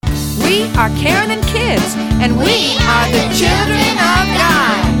are Karen and Kids, and we are the children of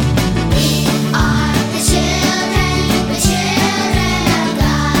God. We are the children of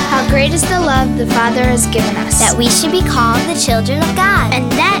God. How great is the love the Father has given us, That we should be called the children of God.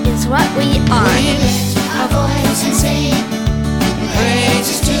 and that is what we are. We lift our voice and sing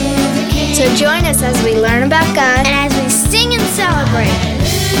praises to the King. So join us as we learn about God and as we sing and celebrate.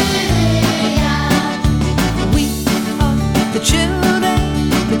 We are the children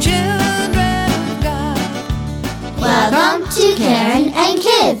of God. Welcome to Karen and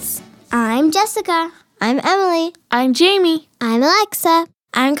Kids. I'm Jessica. I'm Emily. I'm Jamie. I'm Alexa.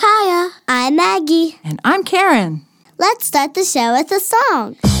 I'm Kaya. I'm Maggie. And I'm Karen. Let's start the show with a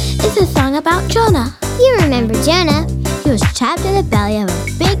song. It's a song about Jonah. You remember Jonah? He was trapped in the belly of a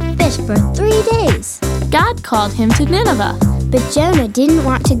big fish for 3 days. God called him to Nineveh. But Jonah didn't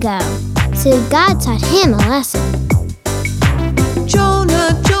want to go. So God taught him a lesson.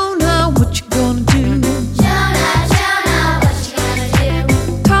 Jonah, Jonah, what you gonna do? Jonah, Jonah, what you gonna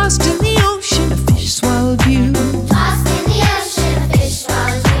do? Tossed in the ocean, a fish swallowed you. Tossed in the ocean, a fish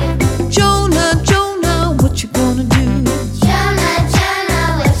swallowed you. Jonah, Jonah, what you gonna do? Jonah, Jonah,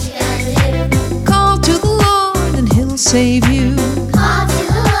 what you gonna do? Call to the Lord and He'll save you. Call to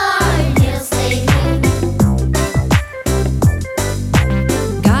the Lord and He'll save you.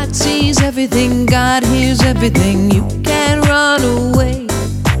 God sees everything, God hears everything. You can't run away.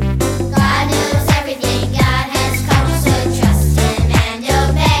 God knows everything. God has called you, so trust Him and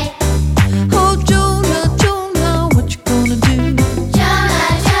obey. Oh, Jonah, Jonah, what you gonna do?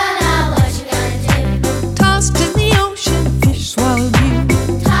 Jonah, Jonah, what you gonna do? Tossed in the ocean, a fish swallowed you.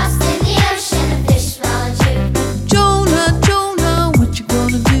 Tossed in the ocean, a fish swallowed you. Jonah, Jonah, what you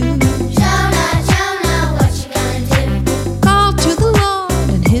gonna do? Jonah, Jonah, what you gonna do? Call to the Lord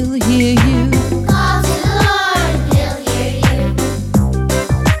and He'll hear you. Call to the Lord and He'll hear you.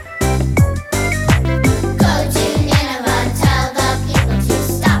 Go to Nineveh, tell the people to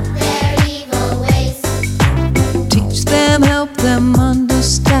stop their evil ways. Teach them, help them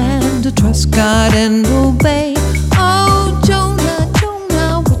understand to trust God and obey. Oh, Jonah,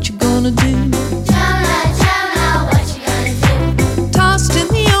 Jonah, what you gonna do? Jonah, Jonah, what you gonna do? Tossed in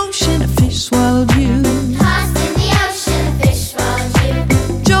the ocean, a fish swallowed you. Tossed in the ocean, a fish swallowed you.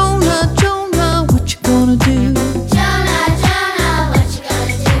 Jonah, Jonah, what you gonna do? Jonah, Jonah, what you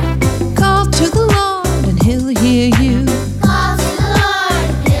gonna do? Call to the Lord and He'll hear you. Call to the Lord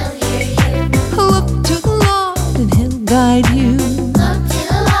and He'll hear you. Look to the Lord and He'll guide you. Look to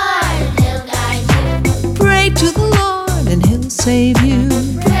the Lord and He'll guide you. Pray to the Lord and He'll save you.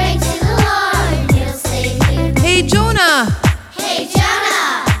 Pray to the Lord and He'll save you. Hey, Jonah! Hey,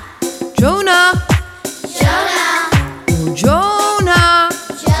 Jonah! Jonah! Jonah! Oh, Jonah!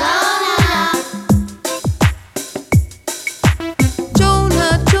 Jonah!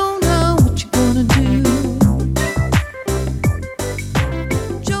 Jonah, Jonah, what you gonna do?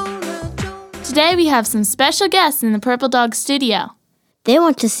 Jonah, Jonah. Today we have some special guests in the Purple Dog studio. They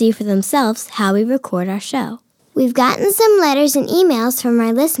want to see for themselves how we record our show. We've gotten some letters and emails from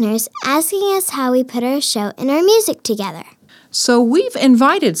our listeners asking us how we put our show and our music together. So we've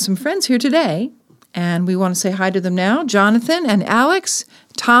invited some friends here today, and we want to say hi to them now. Jonathan and Alex,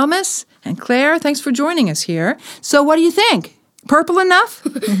 Thomas and Claire, thanks for joining us here. So what do you think? Purple enough?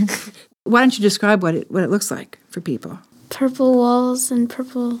 Why don't you describe what it looks like for people? Purple walls and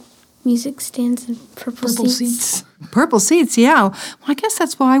purple music stands and purple seats. Purple seats, yeah. Well, I guess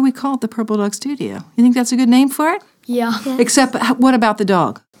that's why we call it the Purple Dog Studio. You think that's a good name for it? Yeah. Except, what about the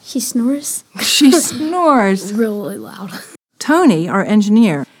dog? She snores She snores. really loud. Tony, our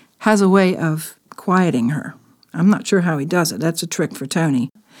engineer, has a way of quieting her. I'm not sure how he does it. That's a trick for Tony.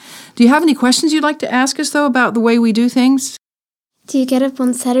 Do you have any questions you'd like to ask us, though, about the way we do things? Do you get up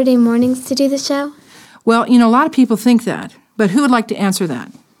on Saturday mornings to do the show? Well, a lot of people think that, but who would like to answer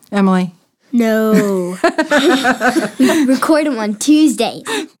that? Emily? No. Record them on Tuesdays.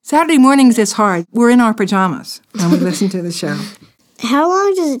 Saturday mornings is hard. We're in our pajamas when we listen to the show. How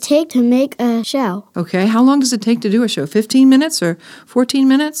long does it take to make a show? Okay, how long does it take to do a show? 15 minutes or 14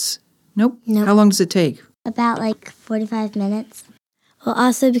 minutes? Nope. Nope. How long does it take? About 45 minutes. Well,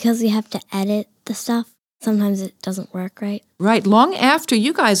 also because we have to edit the stuff. Sometimes it doesn't work right. Right. Long after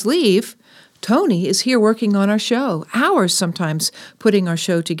you guys leave, Tony is here working on our show, hours sometimes putting our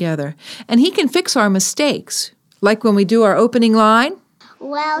show together. And he can fix our mistakes, like when we do our opening line.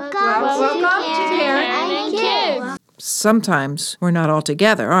 Welcome to Karen and Kids. Sometimes we're not all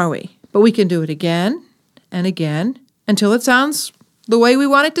together, are we? But we can do it again and again until it sounds the way we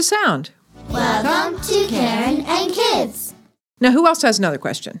want it to sound. Welcome to Karen and Kids. Now, who else has another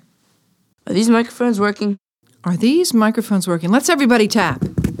question? Are these microphones working? Are these microphones working? Let's everybody tap.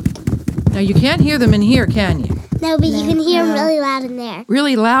 Now, you can't hear them in here, can you? No, but you can hear them really loud in there.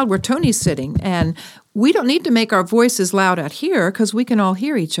 Really loud where Tony's sitting. And we don't need to make our voices loud out here because we can all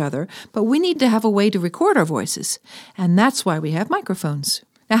hear each other, but we need to have a way to record our voices. And that's why we have microphones.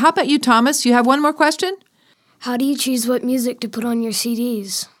 Now, how about you, Thomas? You have one more question? How do you choose what music to put on your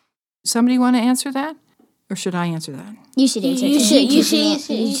CDs? Somebody want to answer that? Or should I answer that? You should answer. You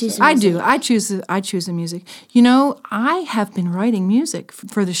should. I do. I choose the music. You know, I have been writing music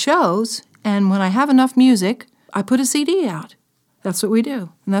for the shows, and when I have enough music, I put a CD out. That's what we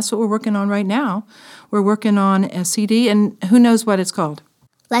do, and that's what we're working on right now. We're working on a CD, and who knows what it's called?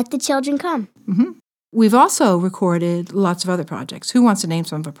 Let the Children Come. Mm-hmm. We've also recorded lots of other projects. Who wants to name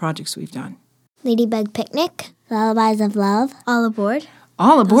some of the projects we've done? Ladybug Picnic, Lullabies of Love, All Aboard.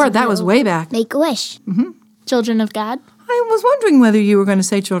 All Aboard, that was way back. Make-A-Wish. Mm-hmm. Children of God. I was wondering whether you were going to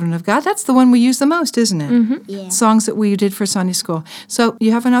say Children of God. That's the one we use the most, isn't it? Mm-hmm. Yeah. Songs that we did for Sunday school. So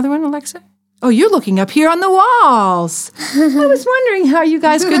you have another one, Alexa? Oh, you're looking up here on the walls. I was wondering how you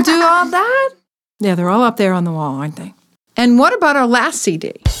guys could do all that. Yeah, they're all up there on the wall, aren't they? And what about our last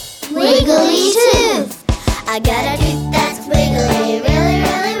CD? Wiggly Tooth. I got a tooth that's wiggly, really,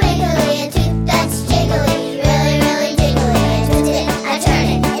 really wiggly. A tooth that's jiggly, really, really jiggly. I twist it, I turn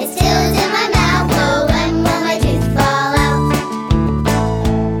it, it still is in my mouth. Oh, when will my tooth fall out?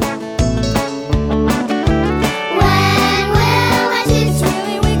 When will my tooth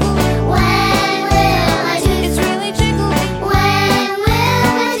really wiggly? When will my tooth really jiggly? When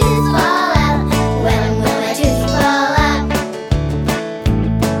will my tooth fall out? When will my tooth fall out?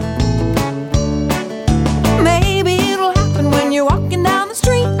 Maybe it'll happen when you're walking down the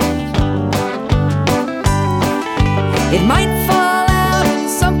street. It might fall out in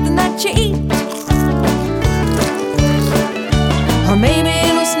something that you eat. Or maybe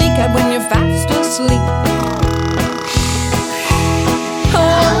it'll sneak out when you're fast asleep.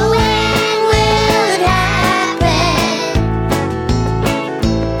 Oh, When will it happen?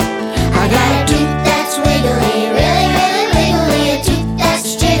 I got a tooth that's wiggly, really, really wiggly. A tooth that's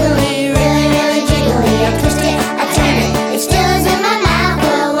jiggly, really, really jiggly. I twist it, I turn it, it still is in my mouth.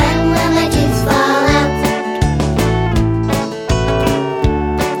 Well, when will my tooth fall out?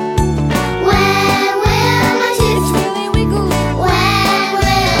 When will my tooth really wiggly? When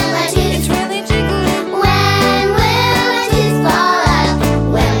will my tooth really jiggly? When will my tooth fall out?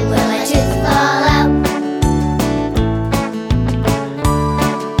 When will my tooth fall out?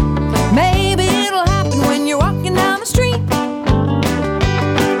 maybe it'll happen when you're walking down the street.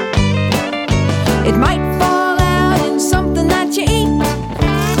 It might fall out in something that you eat.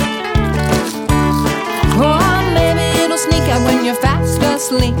 Or maybe it'll sneak out when you're fast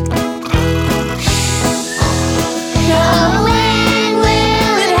asleep. Oh, when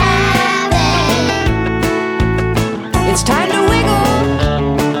will it happen? It's time to wiggle.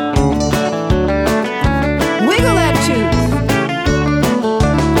 Wiggle that tooth.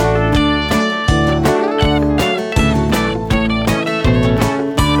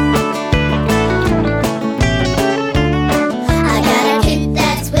 I got a tooth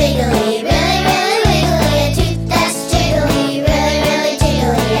that's wiggly, really, really wiggly. A tooth that's jiggly, really, really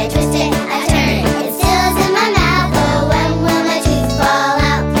jiggly. I twist it, I turn it, it still is in my mouth. Oh, when will my tooth fall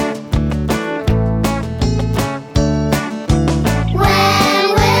out? When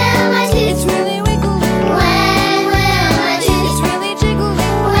will my tooth really wiggly? When will my tooth really jiggly?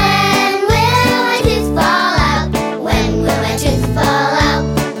 When will my tooth fall out? When will my tooth fall out?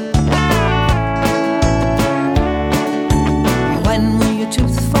 When will your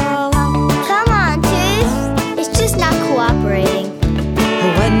tooth fall out? Come on, tooth. It's just not cooperating.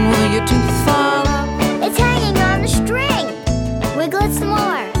 When will your tooth fall out? It's hanging on the string. Wiggle it some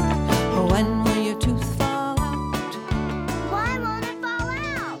more. When will your tooth fall out? Why won't it fall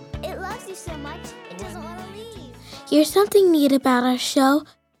out? It loves you so much, it doesn't want to leave. Here's something neat about our show.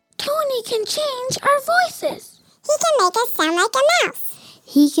 Tony can change our voices. He can make us sound like a mouse.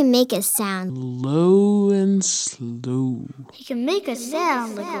 He can make us sound. Low and slow. He can make us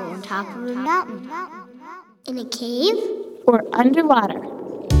sound like we're on top of a mountain. In a cave? Or underwater.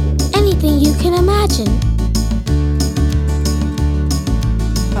 Anything you can imagine.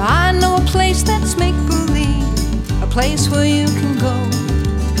 I know a place that's make-believe, a place where you can go.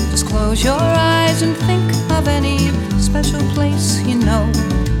 Just close your eyes and think of any special place you know.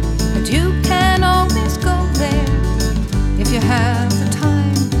 And you can always go there if you have the time.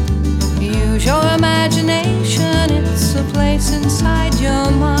 Use your imagination, it's a place inside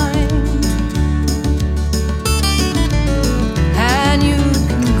your mind. And you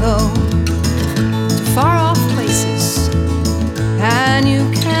can go to far-off places, and you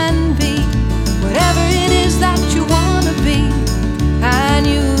can be whatever it is that you want to be, and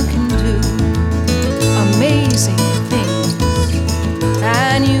you can do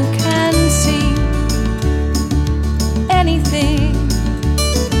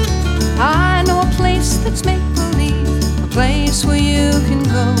can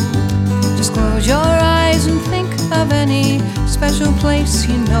go. Just close your eyes and think of any special place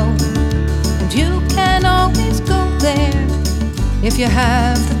you know. And you can always go there if you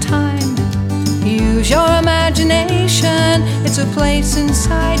have the time. Use your imagination. It's a place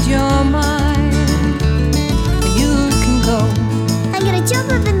inside your mind where you can go. I'm gonna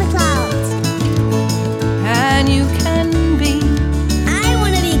jump up in the clouds. And you can be. I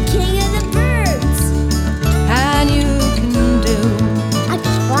wanna be king of the birds. And you can do. I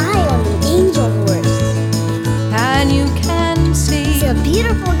can fly on the angel horse. And you can see. It's a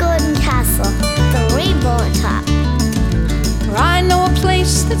beautiful golden castle, the rainbow on top. For I know a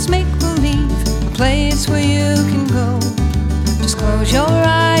place that's make-believe, a place where you can go. Just close your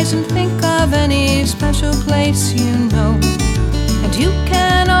eyes and think of any special place you know. And you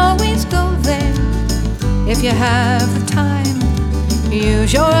can always go there if you have the time.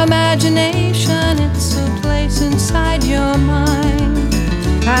 Use your imagination. It's a place inside your mind.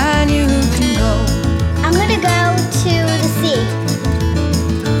 And you can go. I'm gonna go to the sea.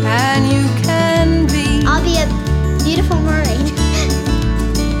 And you can be. I'll be a beautiful mermaid.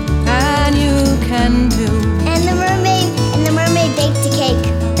 And you can do. And the mermaid baked a cake.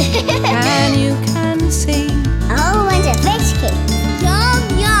 And you can see. A whole bunch of fish cake. Yum,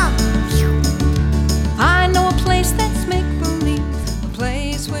 yum. I know a place that's make-believe, a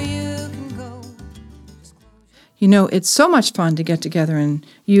place where you can go. You know, it's so much fun to get together and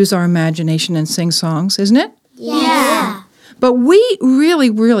use our imagination and sing songs, isn't it? Yeah. But we really,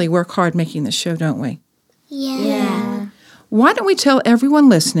 really work hard making this show, don't we? Yeah. Why don't we tell everyone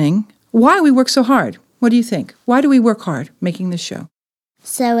listening why we work so hard? What do you think? Why do we work hard making this show?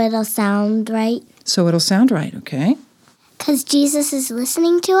 So it'll sound right? So it'll sound right, okay? 'Cause Jesus is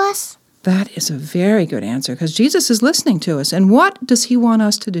listening to us? That is a very good answer, because Jesus is listening to us. And what does he want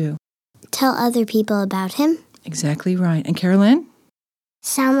us to do? Tell other people about him? Exactly right. And Carolyn?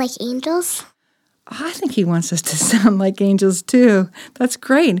 Sound like angels? I think he wants us to sound like angels, too. That's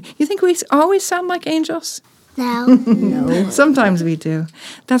great. You think we always sound like angels? No. No. Sometimes we do.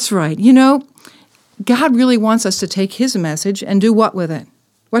 That's right. You know, God really wants us to take his message and do what with it?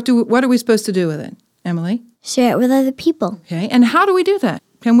 What are we supposed to do with it, Emily? Share it with other people. Okay. And how do we do that?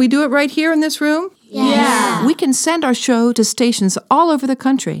 Can we do it right here in this room? Yeah. We can send our show to stations all over the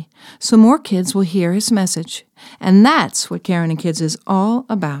country so more kids will hear his message. And that's what Caring and Kids is all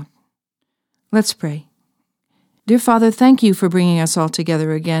about. Let's pray. Dear Father, thank you for bringing us all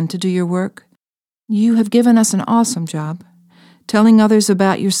together again to do your work. You have given us an awesome job, telling others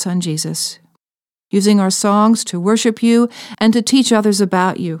about your Son, Jesus, using our songs to worship you and to teach others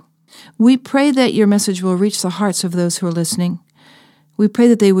about you. We pray that your message will reach the hearts of those who are listening. We pray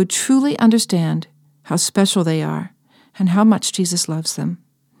that they would truly understand how special they are and how much Jesus loves them.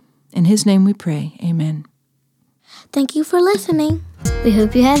 In his name we pray, amen. Thank you for listening. We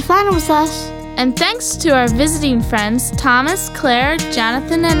hope you had fun with us. And thanks to our visiting friends, Thomas, Claire,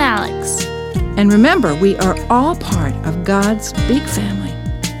 Jonathan, and Alex. And remember, we are all part of God's big family.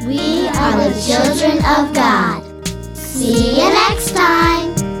 We are the children of God. See you next time.